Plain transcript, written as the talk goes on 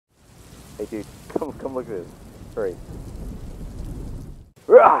Hey dude, come look at this. Hurry.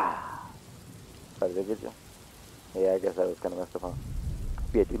 Rah! How did I get you? Yeah, I guess that was kind of messed up, huh?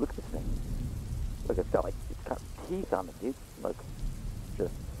 Yeah, dude, look at this thing. Look, it's got teeth on it, dude. Look,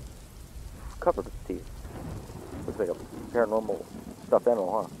 just covered with teeth. Looks like a paranormal stuffed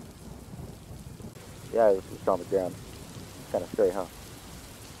animal, huh? Yeah, it was just on the ground. It's kind of scary, huh?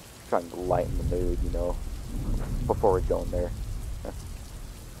 Trying to lighten the mood, you know, before we go in there.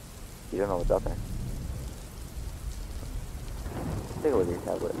 You don't know what's out there. Take a look at your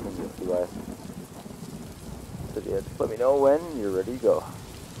tablet and you'll see why. So yeah, just let me know when you're ready to go.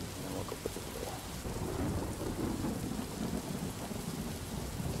 And we'll go put this away.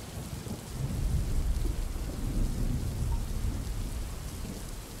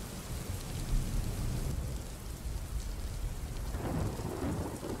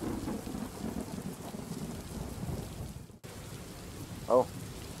 Oh,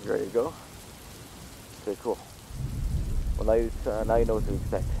 you ready to go? Okay, cool. Well, now you know what to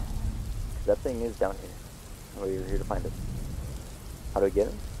expect. 'Cause that thing is down here. Well, you're here to find it. How do I get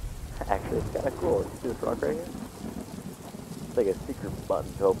it? Actually, it's kind of cool. See this rock right here? It's like a secret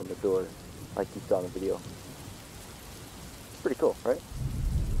button to open the door, like you saw in the video. It's pretty cool, right?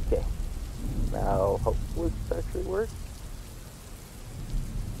 Okay. Now, hopefully this actually works.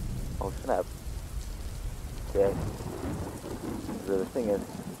 Oh, snap. Okay. So the thing is,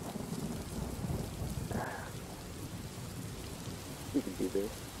 you can do this.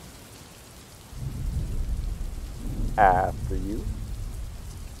 After you.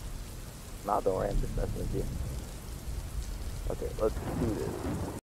 Nah, don't worry, I'm just messing with you. Okay, let's do this.